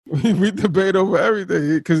we debate over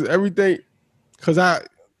everything because a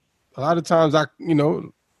lot of times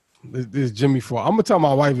it's Jimmy fault. I'm gonna tell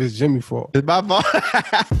my wife it's Jimmy fault. It's my fault.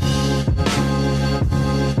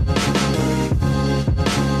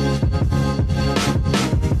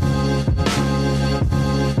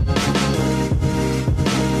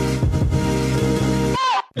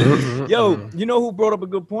 Yo, you know who brought up a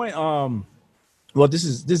good point? Well, this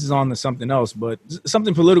is on to something else, but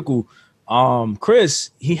something political.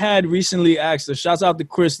 Chris, he had recently asked us. Shouts out to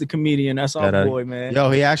Chris, the comedian. That's our boy, man.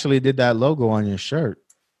 Yo, he actually did that logo on your shirt.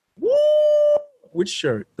 Woo! Which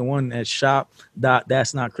shirt? The one at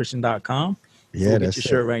shop.that'snotchristian.com. Yeah, that's your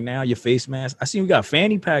shirt right now. Your face mask. I see we got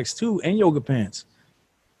fanny packs too and yoga pants.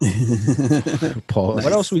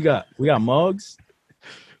 What else we got? We got mugs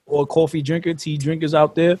or coffee drinker, tea drinkers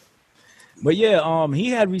out there. But yeah, he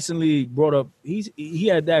had recently brought up. He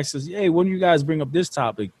had asked us, "Hey, when you guys bring up this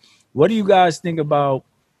topic, what do you guys think about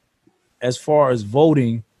as far as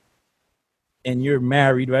voting? And you're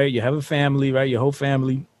married, right? You have a family, right? Your whole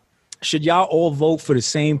family. Should y'all all vote for the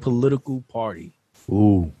same political party?"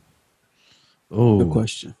 Ooh, good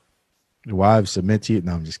question. Wives submit to you?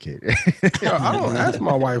 No, I'm just kidding. Yo, I don't ask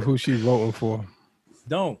my wife who she's voting for.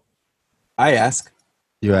 Don't. I ask.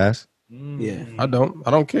 You ask? Yeah, I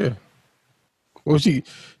don't care. Well, she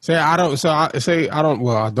say I don't. So I say I don't.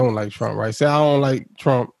 Well, I don't like Trump, right? Say I don't like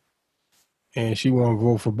Trump, and she want to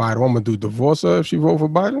vote for Biden. What I'm gonna do, divorce her if she vote for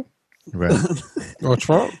Biden, Right? or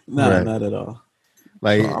Trump? no, Right. not at all.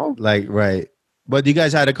 Like, right. But you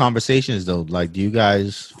guys had the conversations though. Like, do you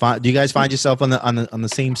guys find yourself on the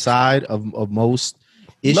same side of most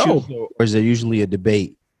issues, No. or is there usually a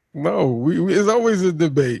debate? No, we it's always a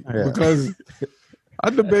debate because I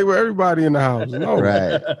debate with everybody in the house. No,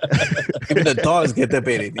 Right. Even the dogs get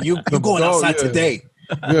debated. You going outside today?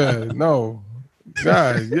 Yeah, no,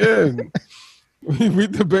 guys, yeah, we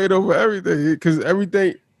debate over everything because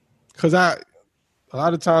a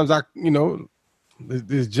lot of times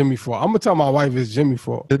it's Jimmy fault. I'm gonna tell my wife it's Jimmy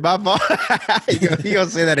fault. It's my fault. You gonna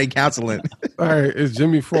say that in counseling? All right, it's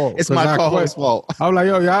Jimmy fault. It's my co-host's fault. I'm like,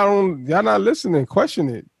 yo, y'all not listening. Question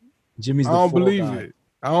it. Jimmy's. I don't believe it.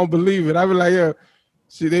 I don't believe it. I be like, yeah.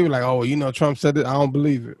 See, they be like, oh, Trump said it. I don't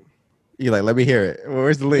believe it. You're like, let me hear it.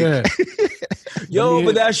 Where's the link? Yeah. Yo,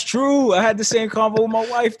 but that's true. I had the same convo with my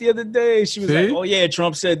wife the other day. She was like, oh yeah,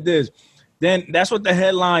 Trump said this. Then that's what the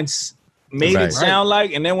headlines made it sound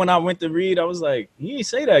like. And then when I went to read, I was like, he didn't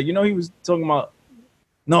say that. He was talking about,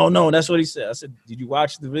 no, that's what he said. I said, did you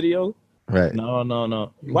watch the video? Right.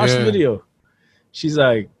 No. Watch the video. She's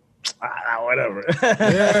like, whatever.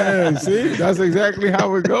 Yeah, see? That's exactly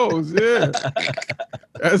how it goes. Yeah.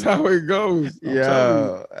 That's how it goes.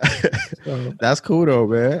 Yeah. That's cool though,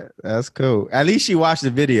 man. That's cool. At least she watched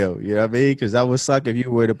the video, you know what I mean? Because that would suck if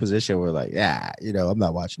you were in a position where like, I'm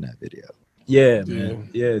not watching that video. Yeah, man.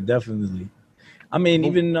 Yeah, definitely. I mean,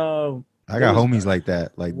 even I got homies like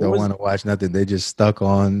that. Like don't want to watch nothing. They just stuck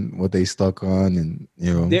on what they stuck on, and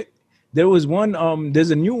there was one.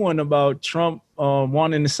 There's a new one about Trump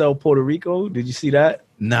wanting to sell Puerto Rico. Did you see that?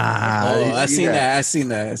 Nah. I seen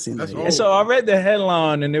that. And so I read the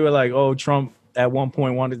headline, and they were like, "Oh, Trump at one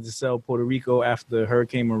point wanted to sell Puerto Rico after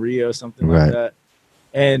Hurricane Maria or something like that."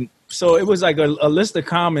 And so it was like a list of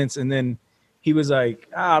comments, and then he was like,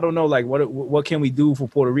 I don't know, like what can we do for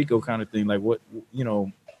Puerto Rico kind of thing, like what.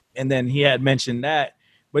 And then he had mentioned that,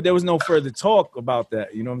 but there was no further talk about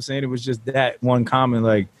that. You know what I'm saying? It was just that one comment,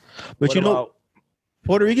 like. But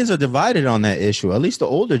Puerto Ricans are divided on that issue, at least the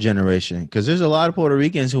older generation, because there's a lot of Puerto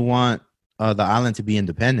Ricans who want the island to be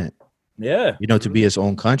independent. Yeah. To be its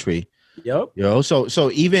own country. Yep.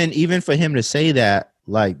 So even for him to say that,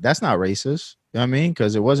 like, that's not racist. You know what I mean?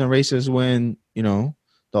 Because it wasn't racist when,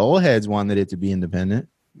 the old heads wanted it to be independent.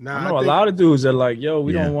 I know a lot of dudes are like, yo,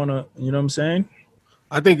 we don't want to, you know what I'm saying?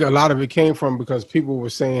 I think a lot of it came from because people were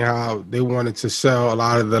saying how they wanted to sell a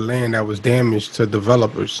lot of the land that was damaged to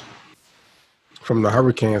developers from the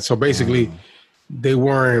hurricane. So basically, they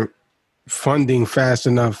weren't funding fast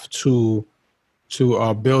enough to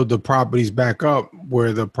build the properties back up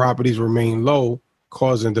where the properties remain low,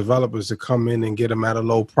 causing developers to come in and get them at a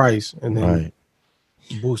low price and then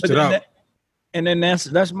boost it up. And then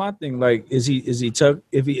that's my thing. Like, is he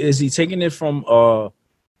taking it from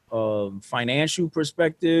financial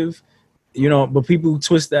perspective, but people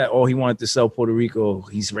twist that, oh, he wanted to sell Puerto Rico,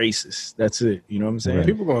 he's racist. That's it. You know what I'm saying?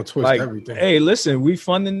 People gonna twist everything. Hey, listen, we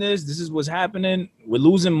funding this. This is what's happening. We're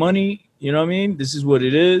losing money. You know what I mean? This is what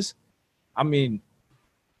it is. I mean,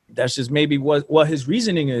 that's just maybe what his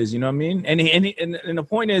reasoning is. You know what I mean? And the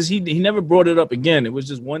point is, he never brought it up again. It was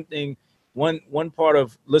just one thing, one part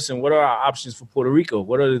of, listen, what are our options for Puerto Rico?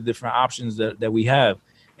 What are the different options that we have?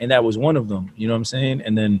 and that was one of them. You know what I'm saying?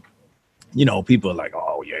 And then, you know, people are like,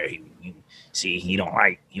 oh yeah, he don't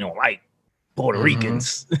like Puerto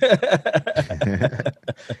Ricans.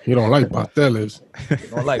 He don't like Barteles. He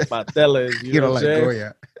don't like Barteles. You know don't what I'm like saying?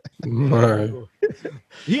 Goya. Right.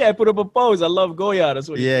 He had put up a pose. I love Goya. That's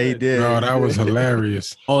what Yeah, he said. did. No, that was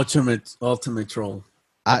hilarious. Ultimate troll.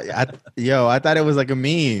 I thought it was like a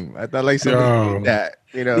meme. I thought like somebody Yo. did that.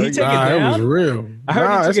 You know, Did he take it Nah, it was down? real. I heard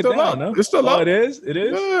he it's took it still down. up. No? It's still Oh, up. it is. It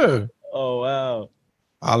is. Yeah. Oh wow.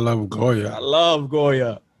 I love I Goya. love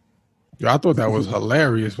Goya. Yo, I thought that was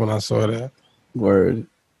hilarious when I saw that. Word.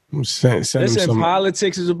 I'm send him Listen, some.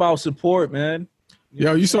 politics is about support, man.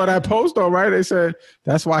 Yo, you saw that post though, right? They said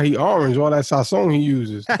that's why he orange, all that sazon he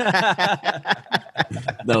uses. That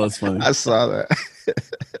was funny. I saw that.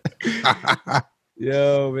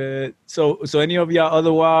 Yo, man. So any of y'all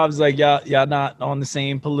other wives, like y'all not on the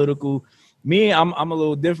same political. Me, I'm a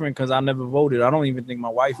little different because I never voted. I don't even think my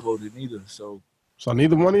wife voted either. So So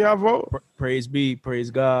neither one of y'all vote? praise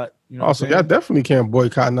God. You know. Also, y'all definitely can't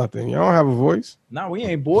boycott nothing. Y'all don't have a voice. Nah, we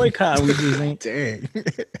ain't boycotting. We just ain't. Dang. You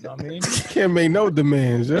know what I mean? Can't make no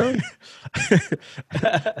demands, yo.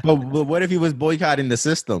 but what if he was boycotting the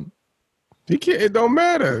system? He can't. It don't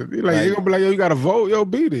matter. He like, you gonna be like, yo, you got to vote. Yo,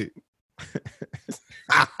 beat it.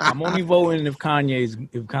 I'm only voting if Kanye's.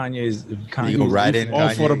 You go right in. All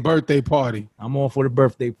for the Kanye. birthday party. I'm all for the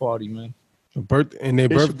birthday party, man. The and their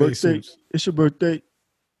birthday suits. It's your birthday.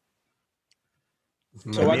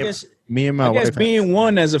 So I guess Me and my I guess wife. being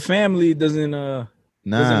one as a family doesn't me,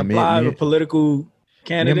 apply me, to political me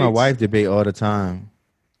candidates. and my wife debate all the time.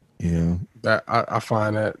 Yeah. That I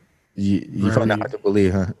find that You find that hard to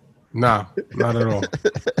believe, huh? nah, not at all.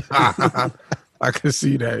 I can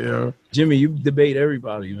see that, yo. Jimmy, you debate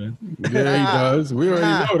everybody, man. Yeah, he does. We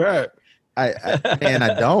already know that.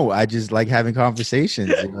 I don't. I just like having conversations.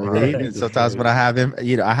 You know what I mean? And sometimes when I have him,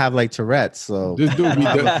 I have like Tourette's, so This dude be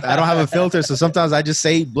I don't have a filter. So sometimes I just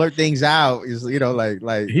blurt things out. Is he like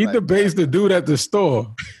debates the dude at the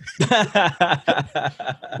store.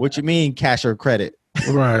 what you mean, cash or credit?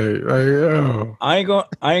 Right. Like, yo. I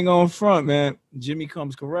ain't going front, man. Jimmy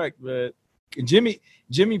comes correct, but Jimmy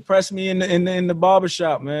pressed me in the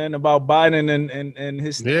barbershop, man, about Biden and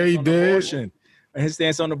his stance on abortion. And his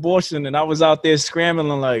stance on abortion, and I was out there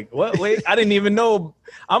scrambling like, what? Wait, I didn't even know.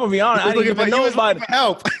 I'm gonna be honest, I didn't even know Biden.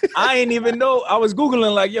 Help. I ain't even know. I was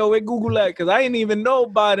googling like, yo, where Google at? Because I didn't even know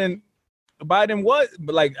Biden was.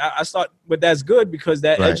 But like, I start. But that's good because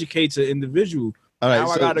that educates an individual. All right, now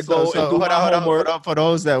I gotta go and do my homework. Hold on. For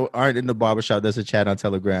those that aren't in the barbershop, there's a chat on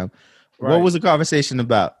Telegram. Right. What was the conversation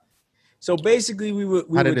about? So basically, we were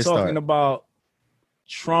How did it talking start? about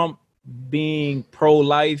Trump being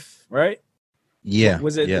pro-life, right? Yeah.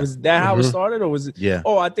 Was that Mm-hmm. how it started, or was it? Yeah.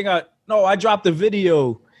 Oh, I dropped a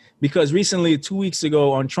video because recently, 2 weeks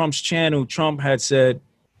ago, on Trump's channel, Trump had said,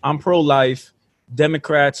 "I'm pro-life.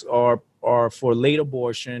 Democrats are for late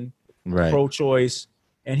abortion, Right. pro-choice,"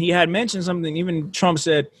 and he had mentioned something. Even Trump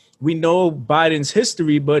said, "We know Biden's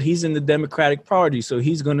history, but he's in the Democratic Party, so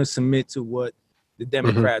he's going to submit to what the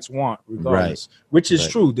Democrats want, regardless." Which is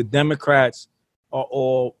true. The Democrats are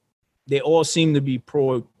all. They all seem to be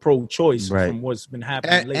pro-choice from what's been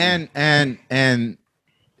happening lately. And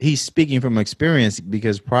he's speaking from experience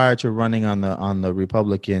because prior to running on the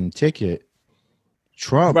Republican ticket,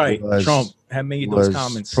 Trump had made those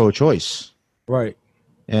comments. Pro-choice. Right.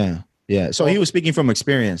 Yeah. So he was speaking from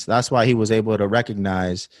experience. That's why he was able to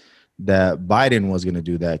recognize that Biden was going to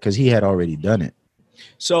do that because he had already done it.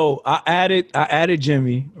 So I added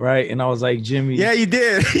Jimmy, right? And I was like, Jimmy. Yeah, you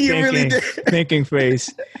did. You really did. Thinking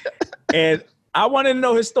face. And I wanted to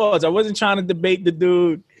know his thoughts. I wasn't trying to debate the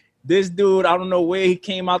dude. This dude, I don't know where he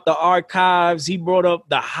came out the archives. He brought up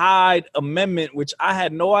the Hyde Amendment, which I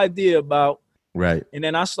had no idea about. Right. And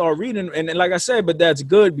then I started reading. And like I said, but that's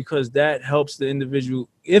good because that helps the individual.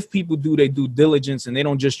 If people do their due diligence and they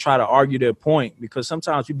don't just try to argue their point, because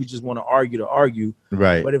sometimes people just want to argue.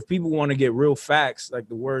 Right. But if people want to get real facts, like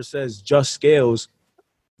the word says, just scales,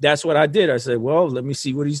 that's what I did. I said, well, let me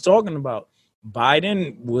see what he's talking about.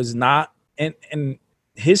 Biden was not, and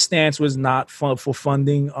his stance was not for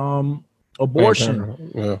funding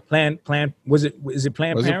abortion. Planned is it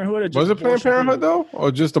Planned Parenthood? Or just was it Planned Parenthood though,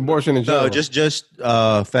 or just abortion in general? No, just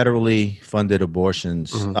federally funded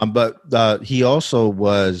abortions. Mm-hmm. But he also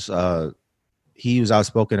was he was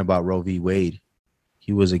outspoken about Roe v. Wade.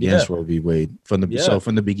 He was against Roe v. Wade from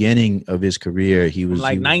the beginning of his career. He was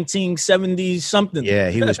like 1970 something.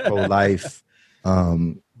 Yeah, he was pro-life.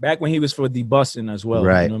 Back when he was for the busing as well.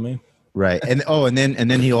 Right. You know what I mean? Right. And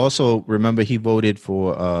then he also, remember, he voted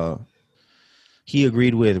for he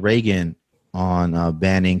agreed with Reagan on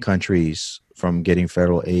banning countries from getting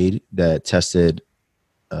federal aid that tested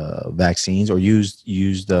vaccines or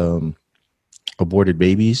used aborted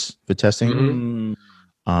babies for testing.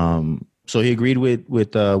 So he agreed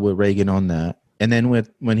with Reagan on that. And then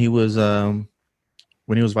when he was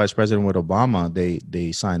vice president with Obama,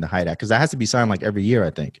 they signed the Hyde Act because that has to be signed like every year, I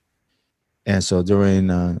think. And so during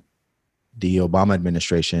the Obama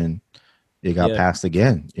administration, it got passed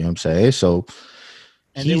again. You know what I'm saying? So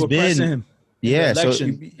and he's been him. Yeah, so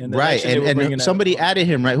right, and somebody added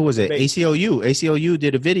him, right? Who was it? ACLU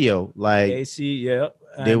did a video like AC, yeah.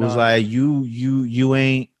 They was like, you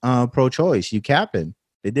ain't pro-choice, you capping.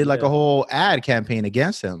 They did like a whole ad campaign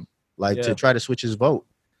against him, like to try to switch his vote.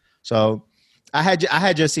 So I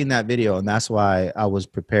had just seen that video, and that's why I was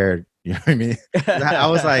prepared. You know what I mean? I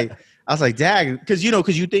was like, dag, because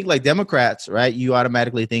you think like Democrats, right? You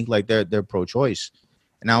automatically think like they're pro-choice.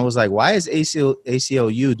 And I was like, why is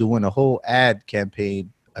ACLU doing a whole ad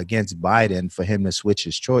campaign against Biden for him to switch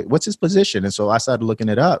his choice? What's his position? And so I started looking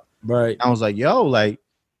it up. Right. I was like, yo, like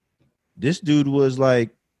this dude was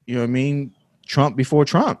like, you know what I mean? Trump before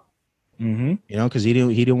Trump. Mm-hmm. You know, because he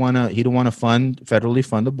didn't want to federally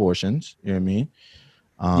fund abortions. You know what I mean?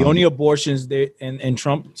 The only abortions and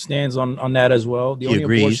Trump stands on that as well. The only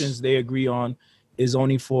abortions they agree on is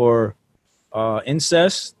only for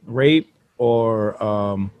incest, rape, or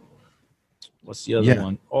what's the other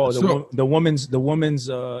one? Oh, the woman's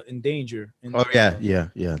in danger. Yeah,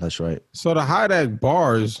 that's right. So the Hyde Act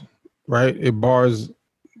bars, right? It bars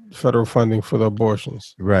federal funding for the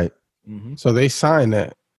abortions, right? Mm-hmm. Mm-hmm. So they signed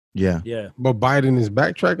that. Yeah. But Biden is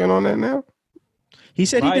backtracking on that now. He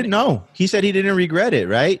said he didn't know. He said he didn't regret it,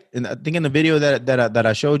 right? And I think in the video that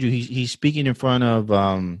I showed you, he's speaking in front of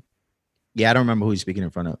I don't remember who he's speaking in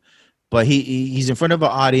front of. But he's in front of an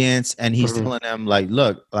audience and he's telling them like,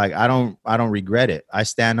 look, like I don't regret it. I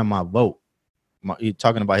stand on my vote. He's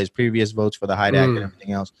talking about his previous votes for the Hyde Act and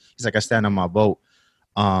everything else. He's like, I stand on my vote.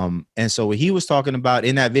 And so what he was talking about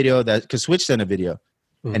in that video, that because Switch sent a video,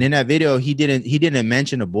 and in that video he didn't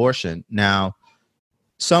mention abortion. Now,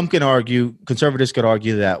 some can argue, conservatives could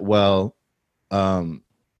argue that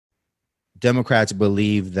Democrats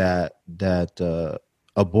believe that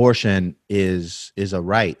abortion is a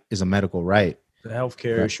right, is a medical right. The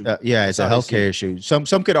healthcare issue. It's a healthcare issue.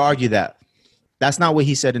 Some could argue that. That's not what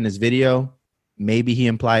he said in his video. Maybe he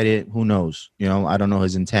implied it. Who knows? You know, I don't know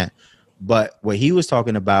his intent. But what he was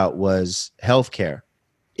talking about was healthcare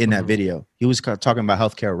in that video. He was talking about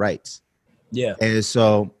healthcare rights. Yeah. And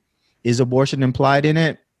so is abortion implied in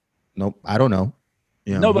it? Nope. I don't know.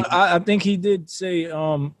 You know, no, but I think he did say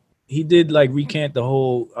he did like recant the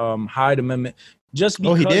whole Hyde Amendment. Just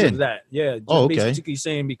because of that, basically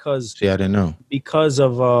saying because. See, I didn't know because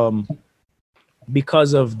of the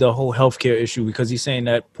whole healthcare issue. Because he's saying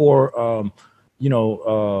that poor, what do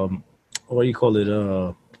you call it?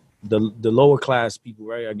 The lower class people,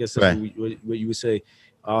 right? I guess that's what you would say.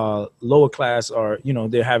 Lower class are,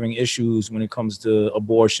 they're having issues when it comes to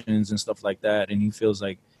abortions and stuff like that, and he feels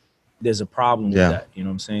like there's a problem with that. You know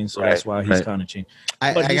what I'm saying? So that's why he's kind of changed.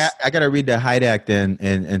 I got to read the Hyde Act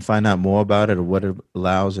and find out more about it or what it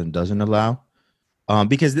allows and doesn't allow.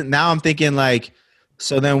 Because now I'm thinking like,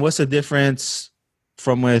 so then what's the difference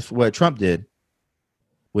from with what Trump did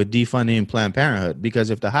with defunding Planned Parenthood? Because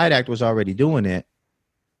if the Hyde Act was already doing it,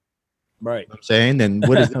 right? I'm saying, then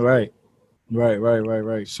what is right.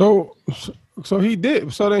 So he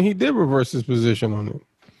did. So then he did reverse his position on it.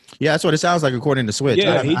 Yeah, that's what it sounds like according to Switch.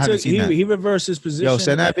 Yeah, he reversed his position. Yo,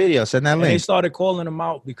 send that video, send that link. And they started calling him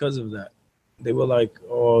out because of that. They were like,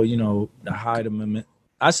 "Oh, the Hyde Amendment."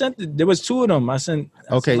 There was two of them. I sent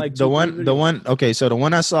like the one. Okay, so the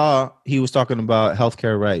one I saw, he was talking about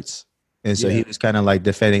healthcare rights, and so he was kind of like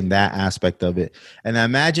defending that aspect of it. And I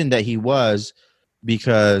imagine that he was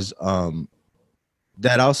because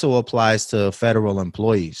that also applies to federal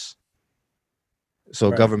employees. So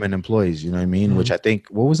government employees, you know what I mean? Which I think,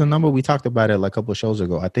 what was the number? We talked about it like a couple of shows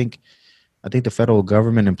ago. I think the federal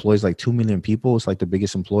government employs like 2 million people. It's like the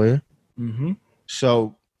biggest employer. Mm-hmm.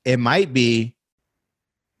 So it might be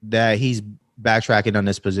that he's backtracking on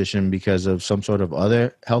this position because of some sort of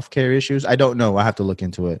other healthcare issues. I don't know. I have to look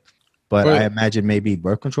into it. But I imagine maybe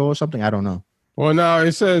birth control or something. I don't know. Well, now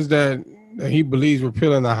it says that he believes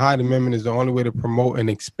repealing the Hyde Amendment is the only way to promote an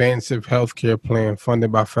expansive healthcare plan funded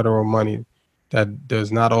by federal money that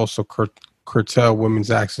does not also curtail women's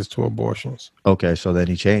access to abortions. Okay, so then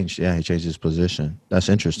he changed. Yeah, he changed his position. That's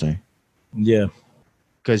interesting. Yeah.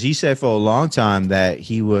 Because he said for a long time that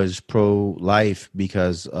he was pro-life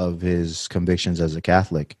because of his convictions as a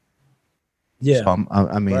Catholic. Yeah. So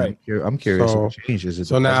I'm curious what changes.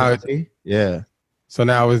 So now, yeah. So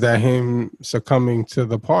now is that him succumbing to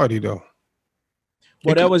the party though?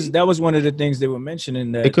 Well, that was one of the things they were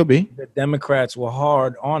mentioning, that It could be. the Democrats were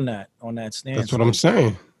hard on that stance. That's what I'm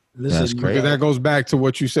saying. Listen, That's crazy. Because that goes back to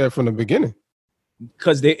what you said from the beginning.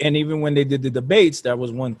 Because even when they did the debates, that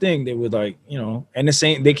was one thing. They were like, you know, and the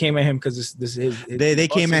same, they came at him because this is his They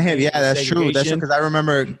came at him. Yeah, that's true. That's true. Because I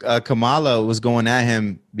remember Kamala was going at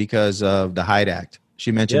him because of the Hyde Act.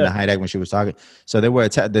 She mentioned the Hyde Act when she was talking. So they were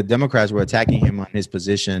the Democrats were attacking him on his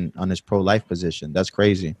position, on his pro-life position. That's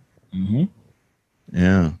crazy. Mm-hmm.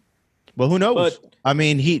 Yeah. Well, who knows? But, I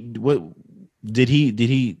mean, did he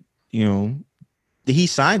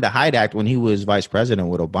sign the Hyde Act when he was vice president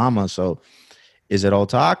with Obama? So is it all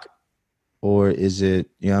talk, or is it,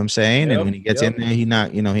 you know what I'm saying? Yep, and when he gets in there, he's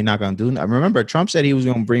not going to do nothing. Remember, Trump said he was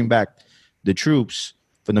going to bring back the troops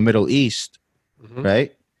from the Middle East,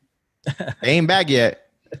 right? They ain't back yet.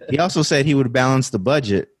 He also said he would balance the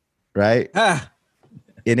budget, right?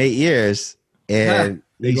 In 8 years. And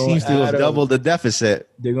he seems to have doubled the deficit.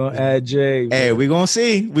 They're going to add Jay. Hey, we're going to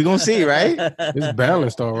see. We're going to see, right? It's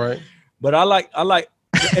balanced, all right. But I like,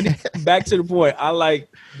 and back to the point, I like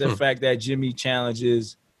the fact that Jimmy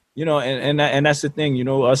challenges, you know, and that's the thing, you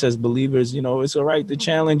know, us as believers, you know, it's all right to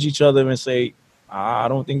challenge each other and say, I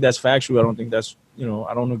don't think that's factual. I don't think that's, you know,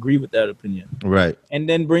 I don't agree with that opinion. Right. And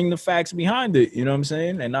then bring the facts behind it, you know what I'm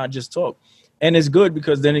saying? And not just talk. And it's good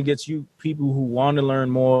because then it gets you people who want to learn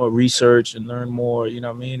more, research and learn more, you know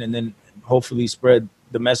what I mean? And then hopefully spread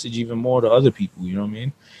the message even more to other people, you know what I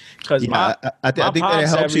mean? Because I think that it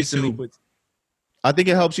helps you too. I think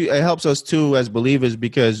it helps you. It helps us too as believers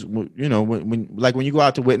because, you know, when you go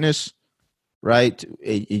out to witness, right?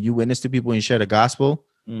 You witness to people and you share the gospel.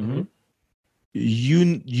 Mm-hmm.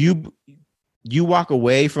 You walk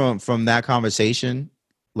away from that conversation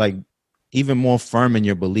like even more firm in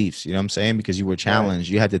your beliefs. You know what I'm saying? Because you were challenged.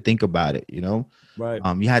 Right. You had to think about it. You know. Right.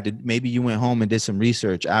 You had to, maybe you went home and did some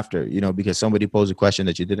research after, you know, because somebody posed a question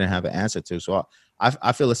that you didn't have an answer to. So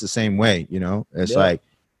I feel it's the same way. You know, it's like.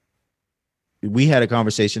 We had a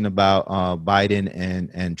conversation about Biden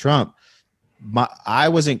and Trump. I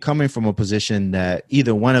wasn't coming from a position that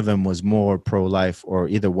either one of them was more pro-life or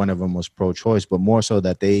either one of them was pro-choice, but more so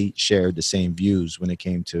that they shared the same views when it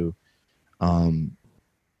came to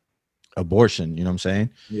abortion. You know what I'm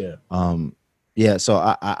saying? Yeah. Yeah. So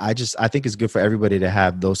I think it's good for everybody to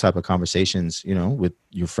have those type of conversations, you know, with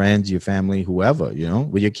your friends, your family, whoever, you know,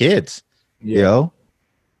 with your kids. Yeah. You know?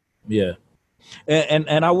 Yeah.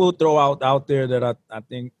 And I will throw out there that I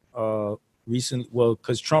think recently, well,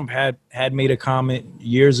 because Trump had made a comment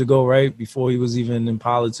years ago, right, before he was even in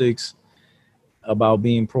politics, about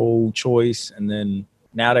being pro-choice, and then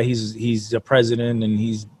now that he's a president and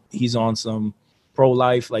he's on some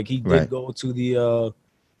pro-life, like he did go to the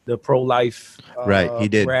pro-life he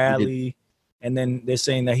did rally. And then they're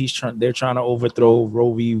saying that they're trying to overthrow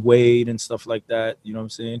Roe v. Wade and stuff like that. You know what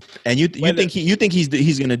I'm saying? And you think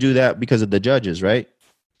he's going to do that because of the judges, right?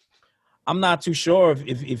 I'm not too sure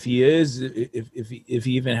if he is, if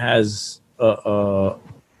he even has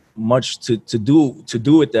much to do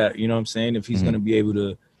with that. You know what I'm saying? If he's going to be able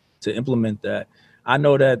to implement that. I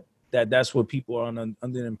know that's what people are under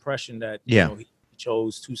the impression that you know, he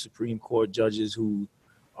chose 2 Supreme Court judges who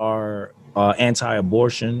are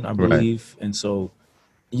anti-abortion, I believe. Right. And so,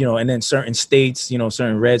 you know, and then certain states, you know,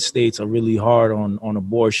 certain red states are really hard on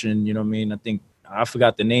abortion. You know what I mean? I think I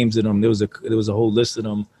forgot the names of them. There was a whole list of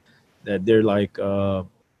them that they're like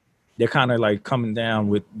they're kind of like coming down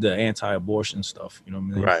with the anti-abortion stuff. You know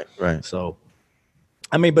what I mean? Right. So,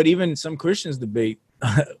 I mean, but even some Christians debate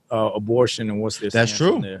abortion and what's their stance. That's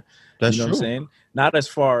true. On there. That's you know true. What I'm saying? Not as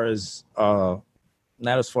far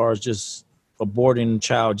as just aborting a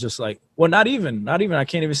child, just like, well, not even I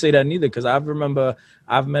can't even say that neither, because I remember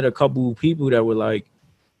I've met a couple people that were like,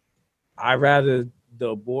 I rather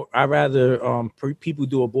people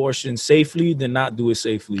do abortion safely than not do it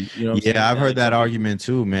safely. You know what I'm saying? I've heard that argument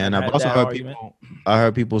too, man. I've also heard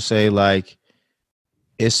people say like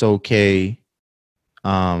it's okay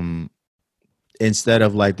instead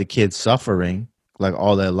of like the kids suffering like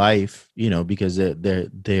all their life, you know, because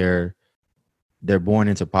they're born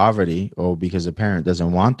into poverty or because a parent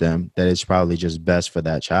doesn't want them, that it's probably just best for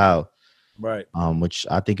that child. Right. Which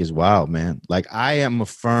I think is wild, man. Like I am a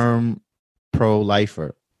firm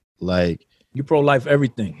pro-lifer. Like you pro-life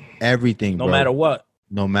everything, no matter what.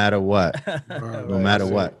 No matter what.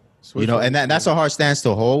 You know, and that's a hard stance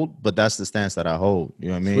to hold, but that's the stance that I hold. You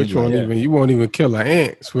know what I mean? Switch you won't even kill an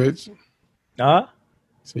ant, Switch. Huh?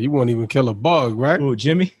 So you won't even kill a bug, right? Ooh,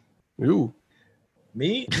 Jimmy? You.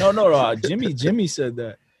 Me? No. Jimmy said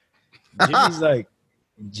that. Jimmy's like,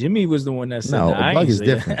 Jimmy was the one that said No, that. a bug is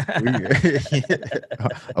different.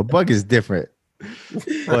 A bug is different.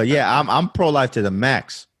 But yeah, I'm pro-life to the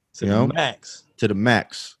max. To the max. To the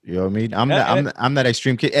max. You know what I mean? I'm that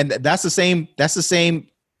extreme kid, and that's the same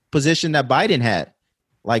position that Biden had.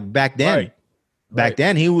 Like back then. Back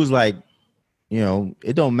then, he was like,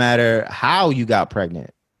 it don't matter how you got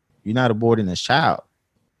pregnant, you're not aborting this child.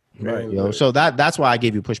 Right. So that's why I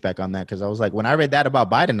gave you pushback on that, because I was like, when I read that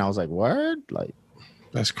about Biden, I was like, word? Like,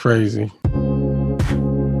 that's crazy.